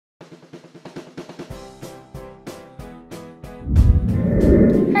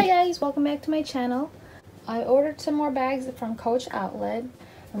welcome back to my channel. I ordered some more bags from Coach Outlet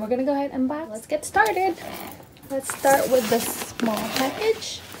and we're gonna go ahead and unbox. Let's get started. Let's start with the small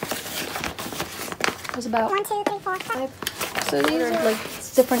package. There's about 1, 2, 3, 4, 5. So these are like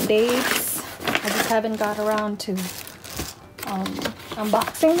different dates. I just haven't got around to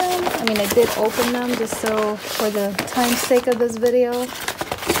unboxing them. I mean, I did open them just so for the time's sake of this video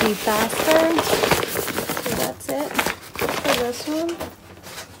be faster. So that's it for this one.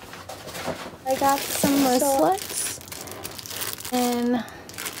 I got some wristlets and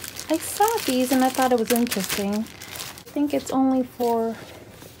I saw these and I thought it was interesting. I think it's only for,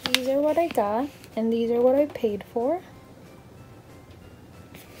 these are what I got and these are what I paid for.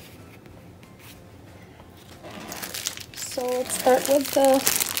 So let's start with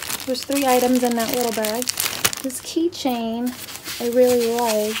there's 3 items in that little bag. This keychain I really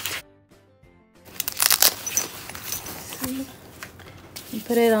liked. See? You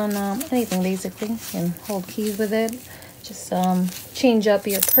put it on anything basically. You can hold keys with it. Just change up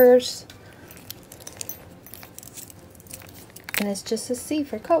your purse. And it's just a C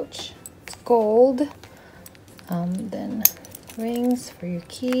for Coach. It's gold. Then rings for your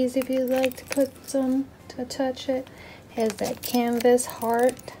keys if you'd like to put some to attach it. Has that canvas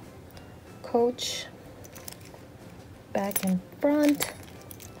heart, Coach, back and front.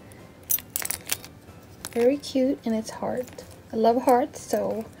 Very cute, and it's heart. I love hearts,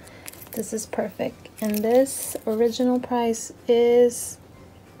 so this is perfect. And this original price is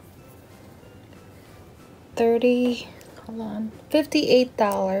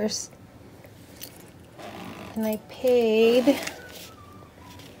 $58. And I paid,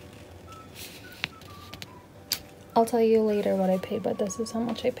 I'll tell you later what I paid, but this is how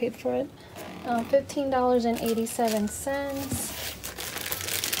much I paid for it.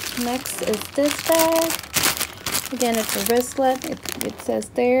 $15.87. Next is this bag. Again, it's a wristlet. It says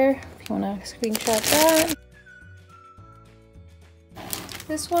there, if you want to screenshot that.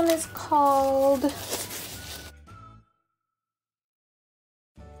 This one is called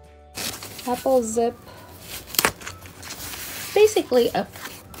Apple Zip. Basically a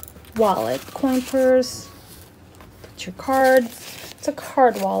wallet, coin purse, put your cards. It's a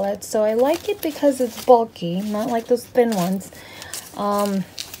card wallet, so I like it because it's bulky, not like those thin ones.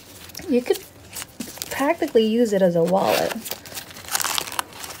 You could practically use it as a wallet.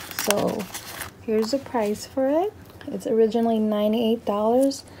 So here's the price for it. It's originally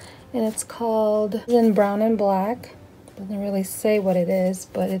 $98 and it's called in brown and black. Doesn't really say what it is,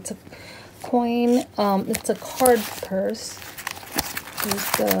 but it's a coin, it's a card purse.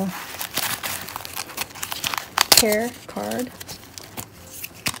 Here's the care card.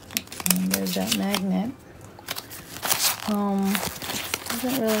 And there's that magnet.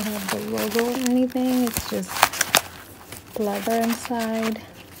 Doesn't really have the logo or anything. It's just leather inside.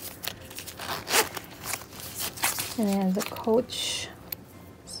 And it has a Coach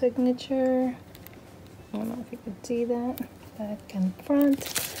signature. I don't know if you can see that. Back and front.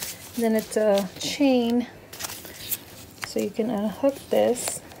 Then it's a chain. So you can unhook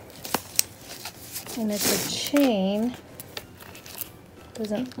this. And it's a chain.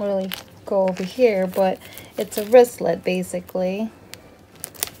 Doesn't really go over here, but it's a wristlet basically.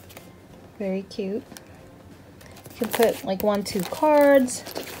 Very cute. You can put like 1, 2 cards,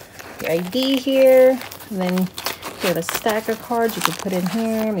 your ID here, and then if you have a stack of cards you can put in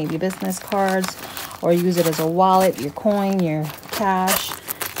here, maybe business cards, or use it as a wallet, your coin, your cash.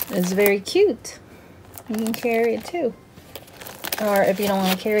 It's very cute. You can carry it too. Or if you don't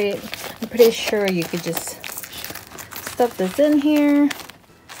want to carry it, I'm pretty sure you could just stuff this in here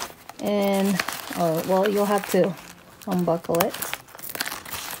and, well, you'll have to unbuckle it.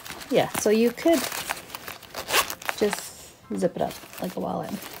 Yeah, so you could just zip it up like a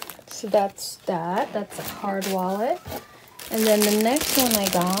wallet. So that's that. That's a card wallet. And then the next one I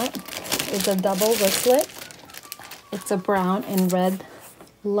got is a double wristlet. It's a brown and red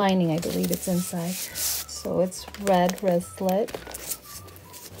lining, I believe it's inside. So it's red wristlet.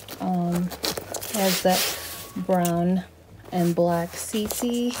 Has that brown and black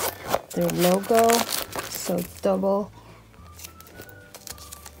CC, their logo. So double.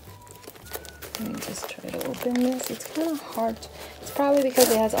 Let me just try to open this. It's kind of hard. It's probably because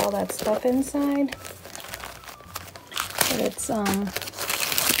it has all that stuff inside. But it's as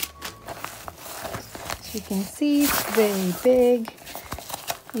you can see, it's very big.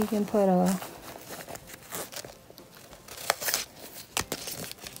 You can put a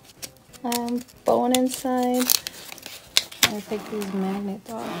bone inside. I'm gonna take these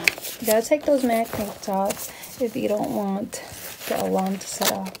magnets off. You gotta take those magnets off if you don't want the alarm to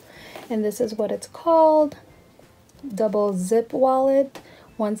set off. And this is what it's called. Double zip wallet,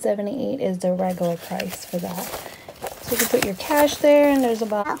 $178 is the regular price for that. So you can put your cash there, and there's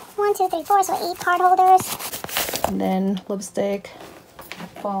about 1, 2, 3, 4, so 8 card holders. And then lipstick,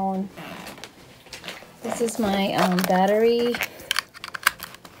 phone. This is my battery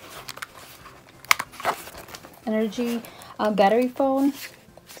phone.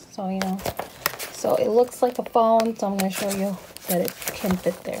 So you know, so it looks like a phone. So I'm going to show you that it can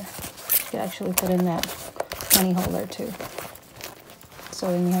fit there. You can actually put in that money holder too.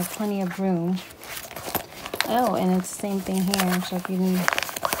 So then you have plenty of room. Oh, and it's the same thing here. So if you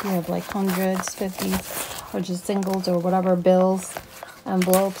have like hundreds, 50s, or just singles or whatever, bills,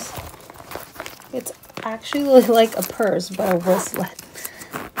 envelopes. It's actually like a purse, but a wristlet.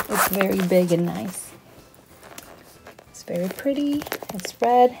 It's very big and nice. It's very pretty. It's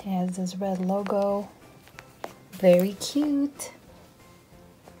red. It has this red logo. Very cute.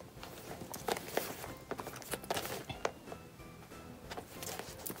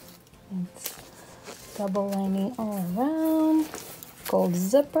 It's double lining all around. Gold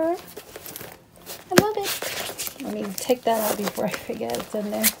zipper. I love it. Let me take that out before I forget it's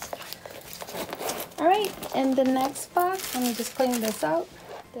in there. Alright, and the next box, let me just clean this out.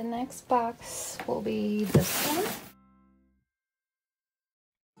 The next box will be this one.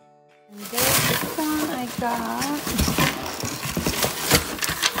 And this one I got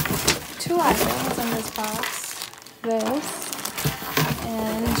 2 items in this box. This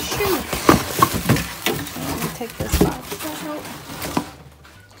and shoe. Let me take this box out.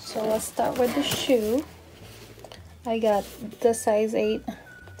 So let's start with the shoe. I got the size 8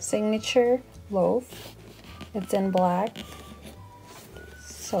 signature loaf. It's in black.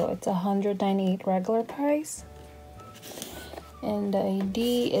 So it's $198 regular price. And the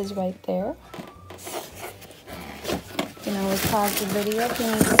ID is right there. You can always pause the video if you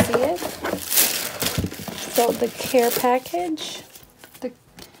need to see it. So the care package, the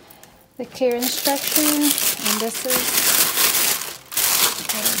care instructions, and this is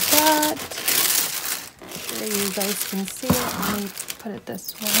what I got. So you guys can see it. Let me put it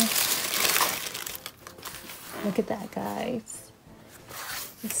this way. Look at that, guys.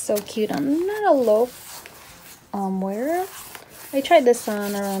 It's so cute. I'm not a loaf wearer. I tried this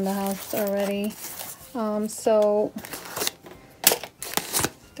on around the house already. So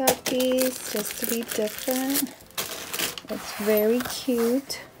got these just to be different. It's very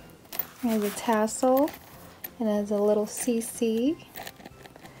cute. It has a tassel and it has a little CC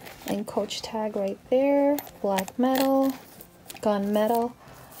and Coach tag right there. Black metal, gunmetal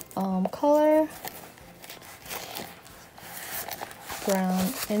color.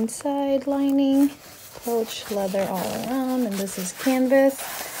 Brown inside lining, Coach leather all around, and this is canvas,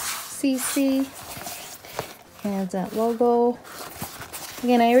 CC, and that logo.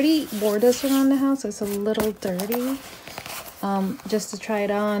 Again, I already wore this around the house. It's a little dirty, just to try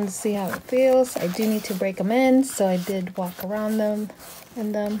it on to see how it feels. I do need to break them in, so I did walk around them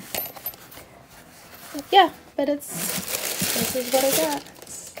in them. But yeah, but this is what I got,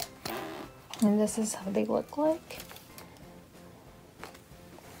 and this is how they look like.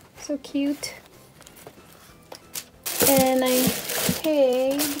 So cute. And I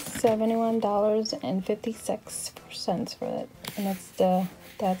paid $71.56 for it. And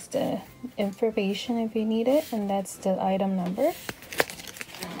that's the information if you need it, and that's the item number.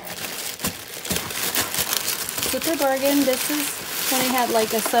 Super bargain. This is when it had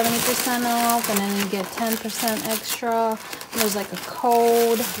like a 70% off, and then you get 10% extra. There's like a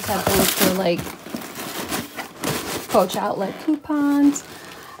code. You just have to look for like Coach outlet coupons.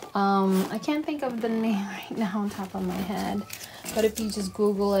 I can't think of the name right now on top of my head, but if you just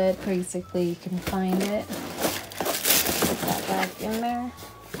Google it, basically you can find it. Put that back in there.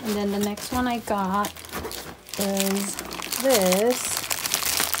 And then the next one I got is this.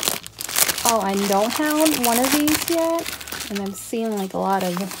 Oh, I don't have one of these yet, and I've seen like a lot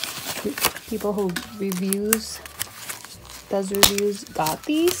of people who does reviews got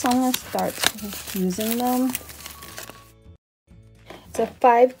these, so I'm gonna start using them. It's a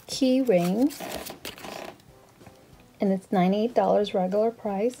 5-key ring, and it's $98 regular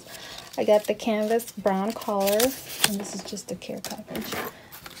price. I got the canvas brown collar, and this is just a care package.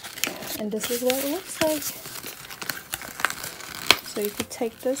 And this is what it looks like. So you could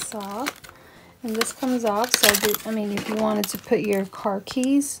take this off, and this comes off. So I mean, if you wanted to put your car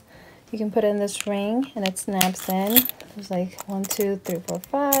keys, you can put in this ring, and it snaps in. There's like 1, 2, 3, 4,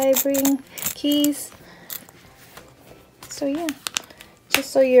 5 ring keys. So yeah.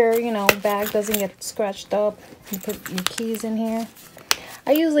 Just so your, bag doesn't get scratched up, you put your keys in here.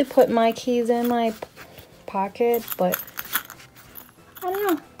 I usually put my keys in my pocket, but I don't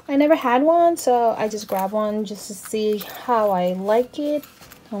know. I never had one, so I just grabbed one just to see how I like it.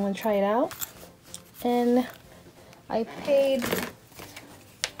 I'm gonna try it out. And I paid,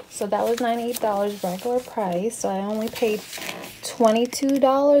 so that was $98 regular price, so I only paid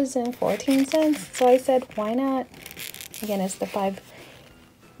 $22.14. So I said, why not? Again, it's the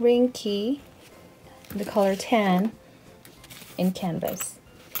 5-ring key, the color tan in canvas.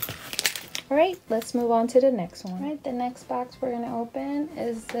 All right, let's move on to the next one. All right, the next box we're gonna open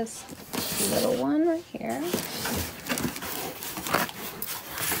is this little one right here.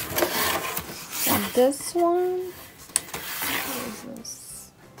 So this one, what is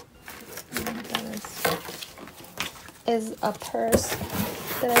this? Is a purse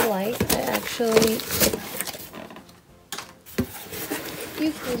that I like. I actually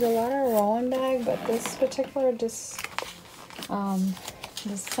use a lot of Rowan bag, but this particular design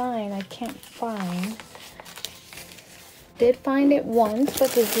I can't find. Did find it once,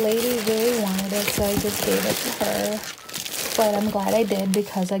 but this lady really wanted it, so I just gave it to her. But I'm glad I did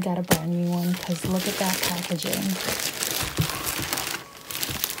because I got a brand new one, because look at that packaging.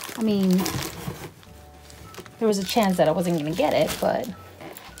 I mean, there was a chance that I wasn't gonna get it, but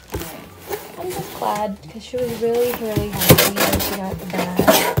I'm just glad because she was really happy when she got the bag.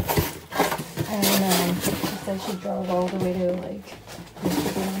 And she said she drove all the way to like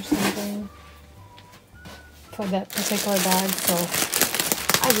Michigan or something for that particular bag, so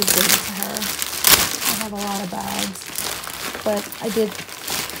I just gave it to her. I have a lot of bags, but I didn't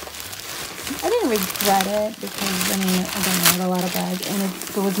regret it because I mean, again, I have a lot of bags, and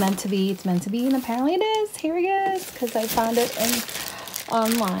if it was meant to be, it's meant to be, and apparently it is. Here it is, because I found it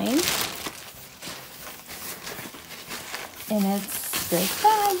online, and it's this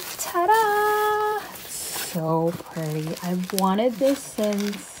bag. Ta-da! So pretty. I've wanted this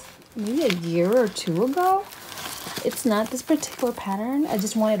since maybe a year or two ago. It's not this particular pattern. I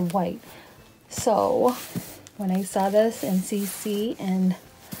just wanted white. So when I saw this in CC and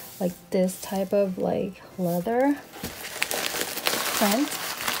like this type of like leather print,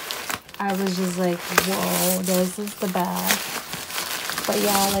 I was just like, whoa, this is the bag. But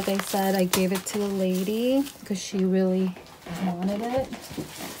yeah, like I said, I gave it to the lady because she really wanted it.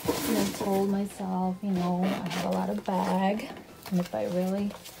 And I told myself, you know, I have a lot of bag, and if I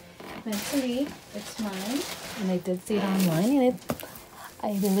really meant to me, it's mine. And I did see it online, and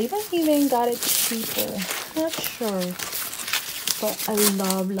I believe I even got it cheaper. Not sure, but I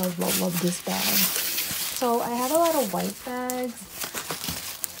love this bag. So I have a lot of white bags,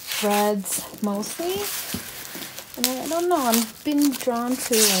 reds mostly, and I don't know, I've been drawn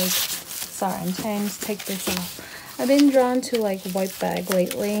to like, sorry, I'm trying to take this off. I've been drawn to like white bag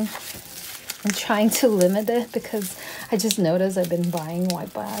lately. I'm trying to limit it because I just noticed I've been buying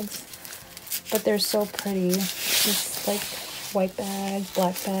white bags, but they're so pretty. Just like white bags,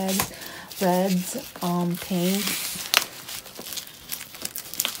 black bags, reds, pink.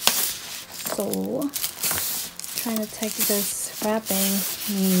 So trying to take this wrapping,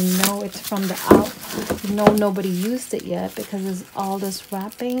 you know it's from the out, you know nobody used it yet because it's all this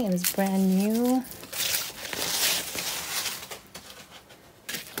wrapping and it's brand new.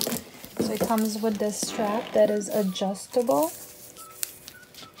 So it comes with this strap that is adjustable.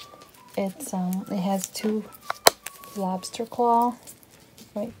 It's it has 2 lobster claw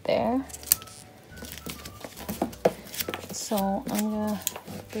right there. So I'm gonna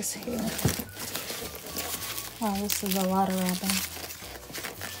put this here. Wow, this is a lot of wrapping.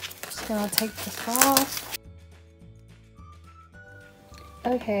 Just gonna take this off.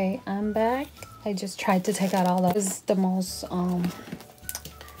 Okay, I'm back. I just tried to take out all that. This is the most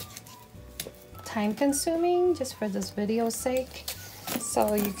time consuming just for this video's sake.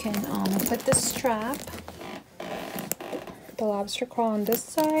 So you can put the strap, the lobster claw on this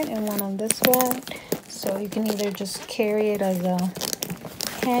side and one on this one. So you can either just carry it as a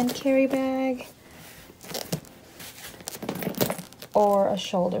hand carry bag or a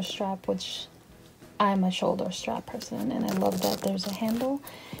shoulder strap, which I'm a shoulder strap person, and I love that there's a handle.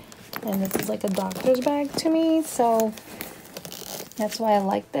 And this is like a doctor's bag to me, so that's why I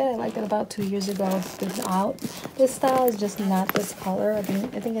liked it. I liked it about 2 years ago. This out. This style is just not this color. I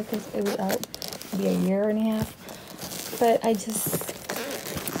think it was out maybe a year and a half. But I just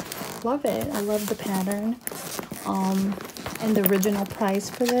love it. I love the pattern. And the original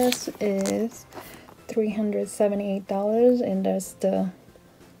price for this is $378, and there's the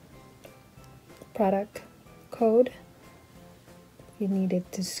product code. You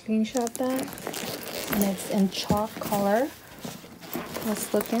needed to screenshot that, and it's in chalk color.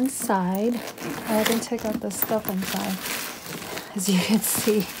 Let's look inside. I didn't take out the stuff inside, as you can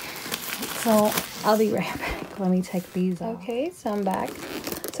see. So I'll be right back. Let me take these out. Okay, so I'm back.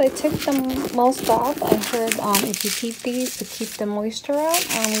 So so I took the most off. I heard if you keep these to keep the moisture out,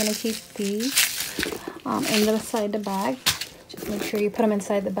 I'm gonna keep these inside the bag. Just make sure you put them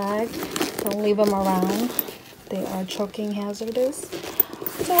inside the bag. Don't leave them around. They are choking hazardous.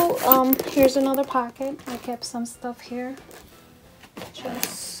 So here's another pocket. I kept some stuff here just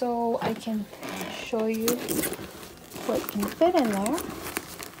so I can show you what can fit in there.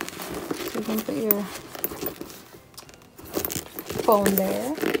 So you can put your phone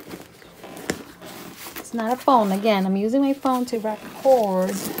there. It's not a phone. Again, I'm using my phone to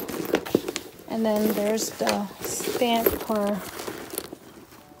record. And then there's the stamp for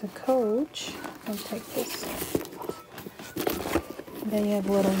the coach. I'll take this. And then you have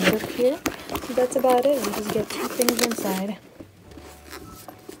a little zip here. So that's about it. You just get 2 things inside.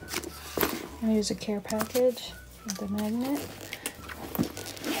 And here's a care package with the magnet.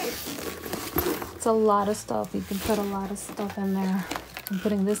 It's a lot of stuff. You can put a lot of stuff in there. I'm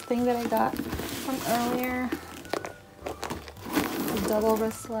putting this thing that I got from earlier. The double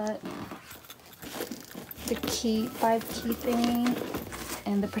wristlet. The key, 5-key thingy.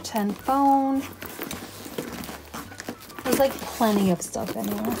 And the pretend phone. There's like plenty of stuff in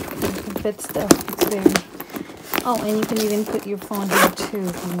here. You can fit stuff. It's very... Oh, and you can even put your phone here too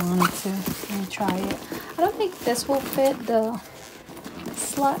if you wanted to. Let me try it. I don't think this will fit. The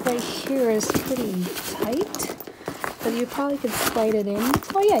slot right here is pretty tight, but you probably could slide it in.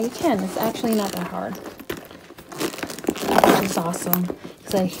 Oh yeah, you can. It's actually not that hard. Which is awesome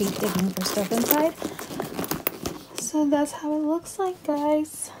because I hate digging for stuff inside. So that's how it looks like,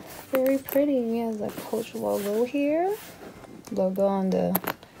 guys. Very pretty. It has a Coach logo here. Logo on the...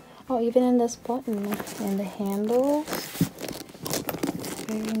 Oh, even in this button and the handles.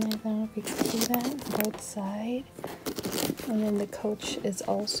 Very nice. I don't know if you can see that. Both sides. And then the Coach is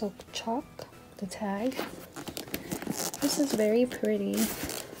also chalk, the tag. This is very pretty.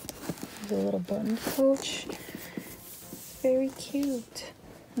 There's a little button Coach. Very cute.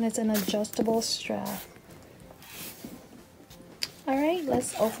 And it's an adjustable strap. Alright,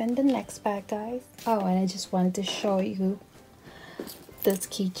 let's open the next bag, guys. Oh, and I just wanted to show you this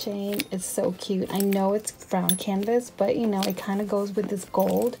keychain. It's so cute. I know it's brown canvas, but you know, it kind of goes with this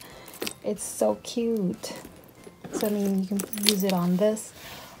gold. It's so cute. So I mean, you can use it on this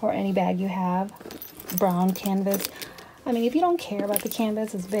or any bag you have. Brown canvas. I mean, if you don't care about the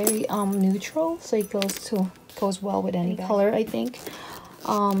canvas, it's very neutral, so it goes well with any color, I think.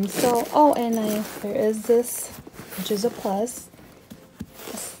 So oh, and there is this, which is a plus.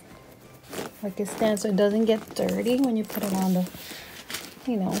 Like it stands so it doesn't get dirty when you put it on the,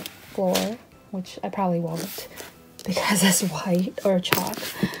 you know, floor, which I probably won't because it's white or chalk.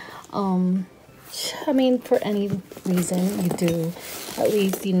 I mean, for any reason you do, at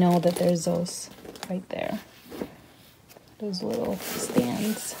least you know that there's those right there. Those little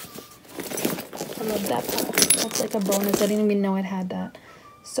stands. I love that part. That's like a bonus. I didn't even know it had that.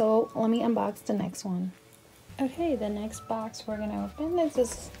 So let me unbox the next one. Okay, the next box we're gonna open is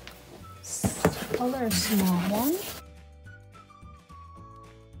this other small one.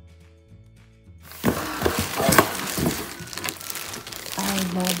 I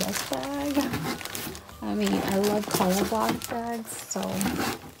love this bag. I mean, I love color block bags, so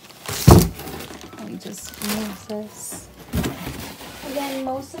let me just move this. Again,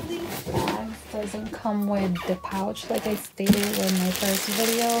 most of these bags doesn't come with the pouch like I stated in my first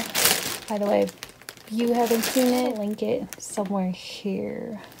video. By the way, if you haven't seen it, I'll link it somewhere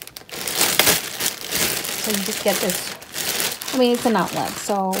here. So you just get this, I mean, it's an outlet,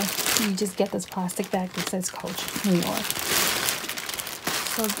 so you just get this plastic bag that says Coach New York.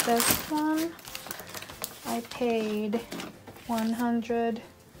 So this one, I paid 100,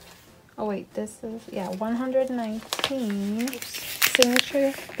 oh wait, this is, yeah, 119.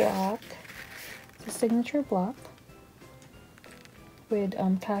 Signature block. It's a signature block with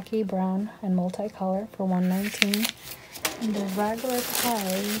khaki, brown, and multicolor for 119. And the regular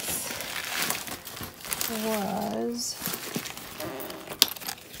price was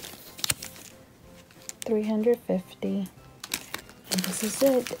 $350. And this is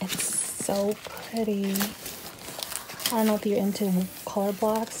it. It's so pretty. I don't know if you're into color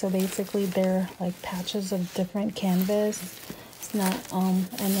blocks, so basically they're like patches of different canvas. It's not and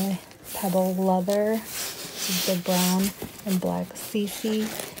a pebble leather. This is the brown and black CC,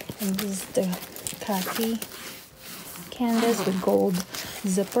 and this is the khaki canvas with gold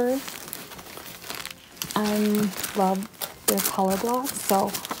zipper. I love the color blocks, so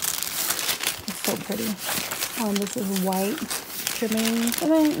it's so pretty. This is white trimming. I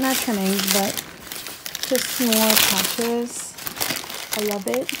mean, not trimming, but just more patches. I love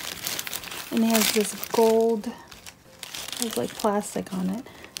it. And it has this gold, there's like plastic on it.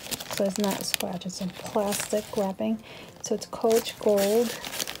 so it's not a scratch, it's a plastic wrapping. So it's Coach Gold,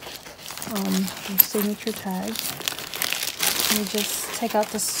 your signature tag. You just take out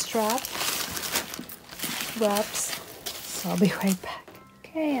the strap, wraps. So I'll be right back.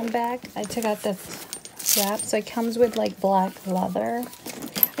 Okay, I'm back. I took out the wrap, so it comes with like black leather.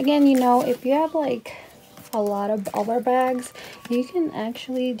 Again, you know, if you have like a lot of other bags, you can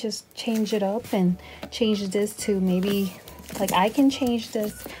actually just change it up and change this to maybe, like I can change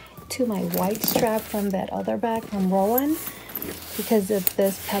this to my white strap from that other bag from Rowan because of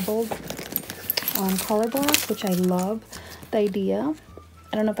this pebbled color block, which I love the idea.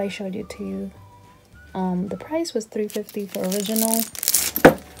 I don't know if I showed it to you. The price was $3.50 for original,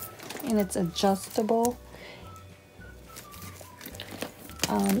 and it's adjustable.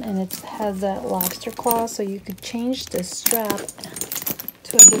 And it has that lobster claw, so you could change the strap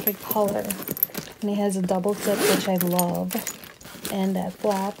to a different color. And it has a double zip, which I love, and that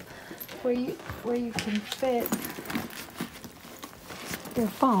flap where you can fit your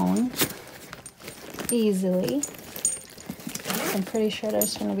phone easily. I'm pretty sure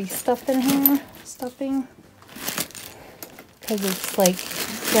there's gonna be stuff in here, stuffing, because it's like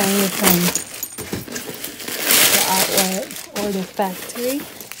brand new from outlet or the factory.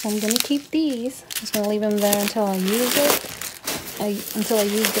 So I'm gonna keep these. I'm just gonna leave them there until I use it. Until I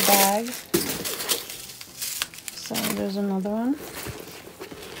use the bag. So there's another one.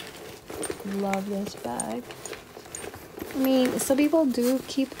 Love this bag. I mean, some people do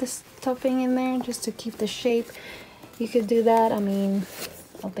keep the stuffing in there just to keep the shape. You could do that. I mean,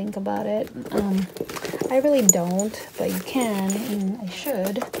 I'll think about it. I really don't, but you can, and I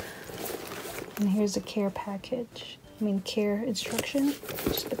should. And here's a care package. I mean, care instruction.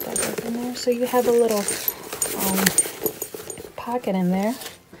 Just put that back in there. So you have a little pocket in there.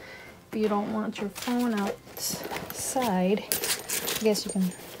 If you don't want your phone outside, I guess you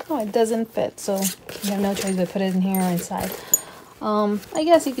can. Oh, it doesn't fit, so you have no choice but put it in here or inside. I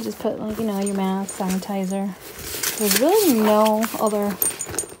guess you could just put, like, you know, your mask, sanitizer. There's really no other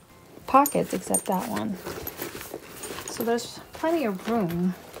pockets except that one. So there's plenty of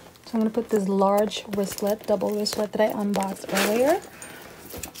room. So I'm going to put this large wristlet, double wristlet that I unboxed earlier.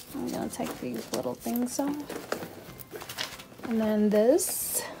 I'm going to take these little things off. And then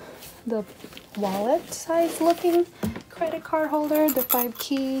this, the wallet size looking credit card holder, the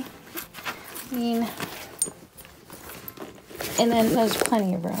 5-key. I mean, and then there's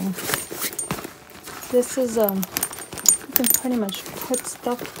plenty of room. This is, you can pretty much put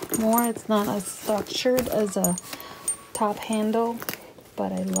stuff more. It's not as structured as a top handle,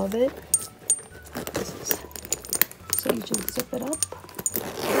 but I love it. So you just zip it up.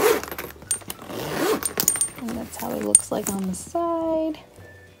 And that's how it looks like on the side.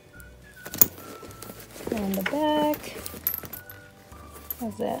 And the back.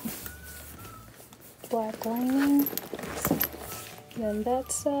 How's that? Black lining. Then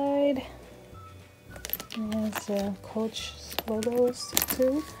that side. And there's Coach logos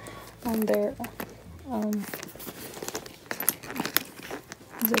too on their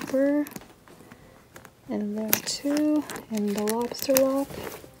zipper. And there too. And the lobster lock.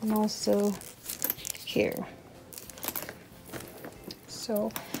 And also here.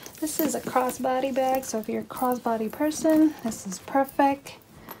 So this is a crossbody bag, so if you're a crossbody person, this is perfect.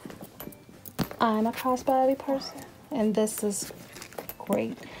 I'm a crossbody person, and this is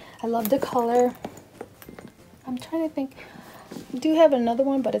great. I love the color. I'm trying to think. I do have another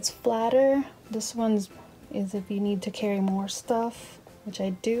one, but it's flatter. This one's is if you need to carry more stuff, which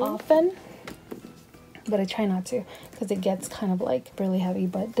I do often, but I try not to because it gets kind of like really heavy.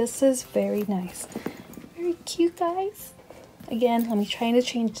 But this is very nice. Very cute, guys. Again, let me try to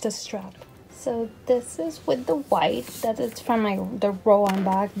change the strap. So this is with the white. That is from the Rowan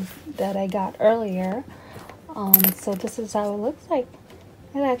bag that I got earlier. So this is how it looks like.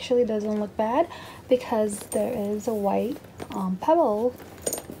 It actually doesn't look bad because there is a white pebble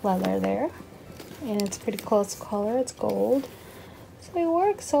leather there. And it's pretty close color. It's gold. So it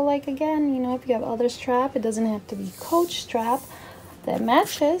works. So like again, you know, if you have other strap, it doesn't have to be Coach strap that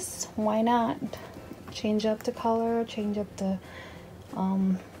matches. Why not? Change up the color, change up the,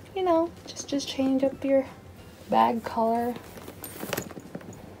 you know, just change up your bag color.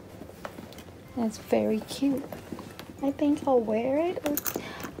 And it's very cute. I think I'll wear it.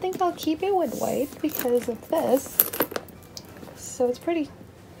 I think I'll keep it with white because of this. So it's pretty.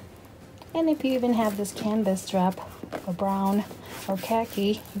 And if you even have this canvas strap, a brown or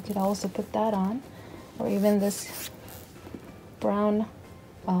khaki, you could also put that on. Or even this brown,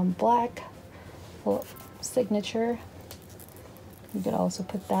 black signature, you could also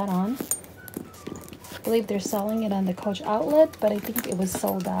put that on. believe they're selling it on the Coach outlet, but I think it was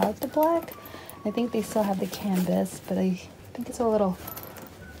sold out, the black. I think they still have the canvas, but I think it's a little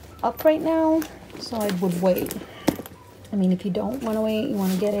up right now, so I would wait. I mean, if you don't want to wait, you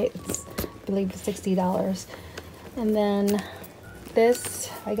want to get it, it's, I believe, $60. And then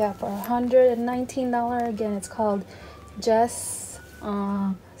this I got for $119. Again, it's called Jess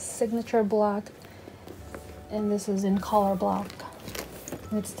Signature Block, and this is in color block.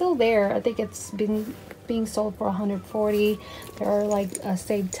 And it's still there. I think it's being sold for $140. There are like a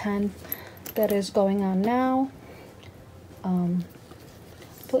save 10 that is going on now.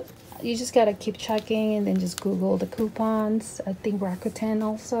 But you just gotta keep checking and then just Google the coupons. I think Rakuten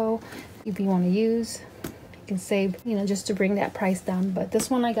also, if you want to use, you can save, you know, just to bring that price down. But this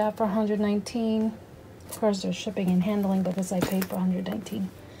one I got for $119. Of course, there's shipping and handling, but this I paid for $119.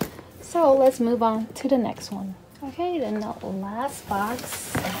 So let's move on to the next one. Okay, then the last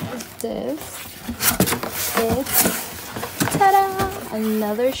box is this. It's, ta-da,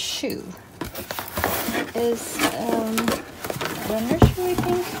 another shoe. Is runner shoe, I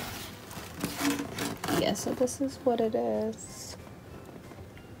think. Yeah, so this is what it is.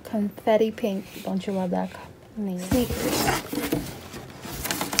 Confetti pink. Don't you love that name? Sneakers.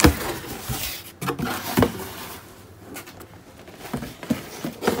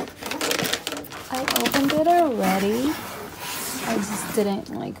 I opened it already. I just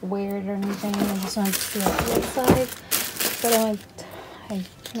didn't like wear it or anything. I just wanted to see how it looks like. But I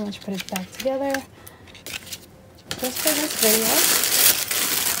pretty much put it back together just for this video.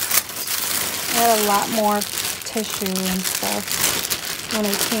 I had a lot more tissue and stuff when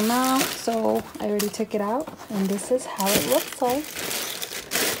it came out, so I already took it out, and this is how it looks like.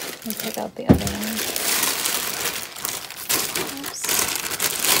 Let me take out the other one. Oops.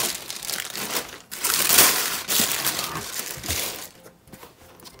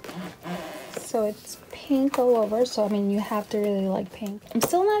 So it's pink all over, so I mean, you have to really like pink. I'm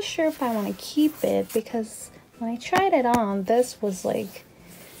still not sure if I want to keep it, because when I tried it on, this was like,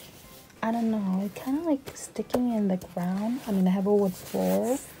 I don't know, it kind of like sticking in the ground. I mean, I have a wood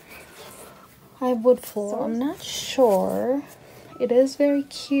floor. So I'm not sure. It is very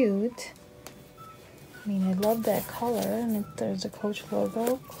cute. I mean, I love that color. And there's a Coach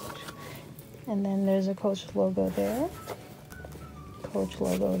logo. And then there's a Coach logo there. Coach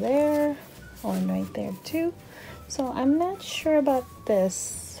logo there. One right there too. So I'm not sure about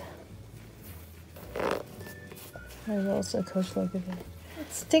this. There's also a Coach logo there.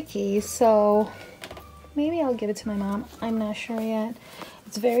 It's sticky, so maybe I'll give it to my mom. I'm not sure yet.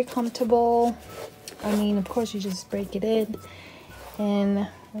 It's very comfortable. I mean, of course, you just break it in. And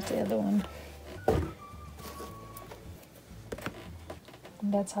what's the other one?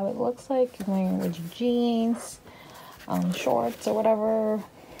 And that's how it looks like. You can wear it with your jeans, shorts, or whatever.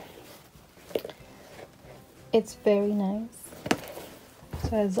 It's very nice.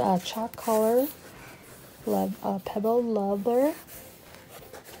 So it has chalk color, pebble leather.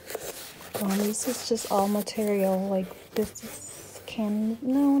 This is just all material. Like this is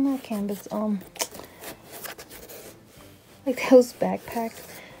no, not canvas. Like those backpack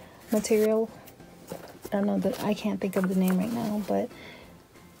material. I don't know I can't think of the name right now, but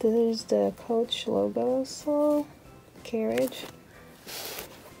there's the Coach logo, so carriage.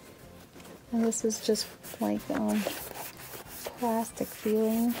 And this is just like plastic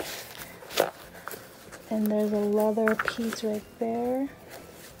feeling. And there's a leather piece right there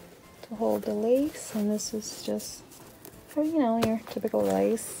to hold the lace, and this is just for, you know, your typical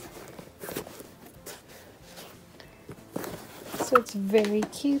lace. So it's very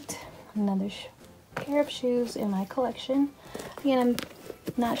cute. Another pair of shoes in my collection. Again,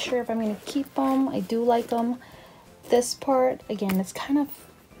 I'm not sure if I'm going to keep them. I do like them. This part, again, it's kind of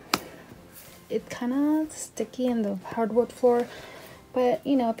sticky in the hardwood floor, but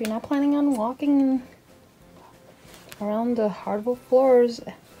you know, if you're not planning on walking around the hardwood floors,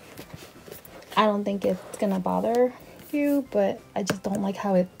 I don't think it's gonna bother you, but I just don't like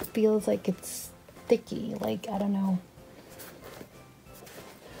how it feels like it's sticky, like, I don't know.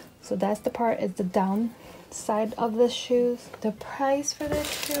 So that's the part, is the down side of the shoes. The price for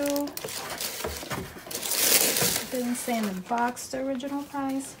this shoe, it didn't say in the box the original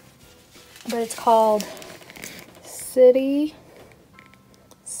price, but it's called City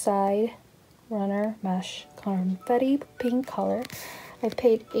Side Runner Mesh Confetti Pink Color. I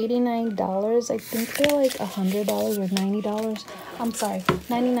paid $89. I think they're like $100 or $90. I'm sorry,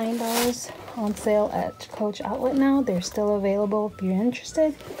 $99 on sale at Coach outlet now. They're still available if you're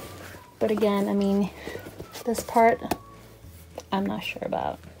interested. But again, I mean, this part, I'm not sure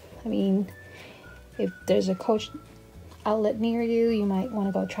about. I mean, if there's a Coach outlet near you, you might want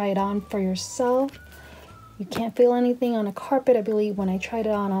to go try it on for yourself. You can't feel anything on a carpet, I believe, when I tried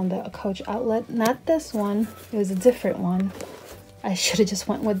it on the Coach outlet. Not this one, it was a different one. I should have just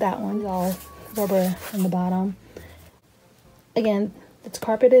went with that one. It's all rubber in the bottom. Again, it's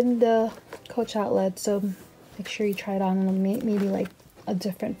carpet in the Coach outlet, so make sure you try it on maybe like a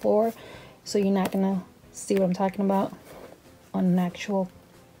different floor, so you're not gonna see what I'm talking about on an actual,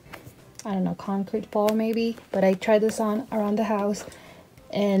 I don't know, concrete floor maybe. But I tried this on around the house,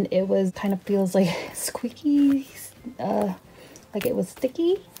 and it was kind of feels like squeaky, like it was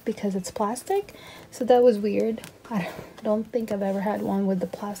sticky because it's plastic. So that was weird. I don't think I've ever had one with the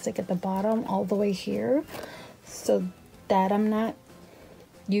plastic at the bottom all the way here, so that I'm not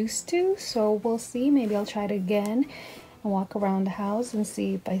used to. So we'll see, maybe I'll try it again and walk around the house and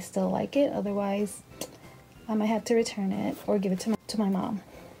see if I still like it. Otherwise I might have to return it or give it to my mom.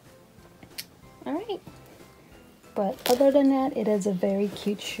 All right, but other than that, it is a very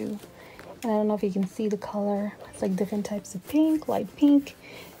cute shoe. And I don't know if you can see the color. It's like different types of pink, light pink,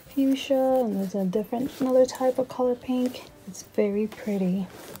 fuchsia, and there's another type of color pink. It's very pretty,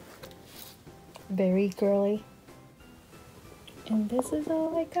 very girly. And this is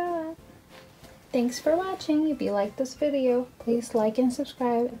all I got. Thanks for watching. If you like this video, please like and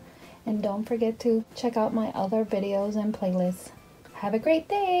subscribe. And don't forget to check out my other videos and playlists. Have a great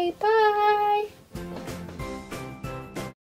day. Bye!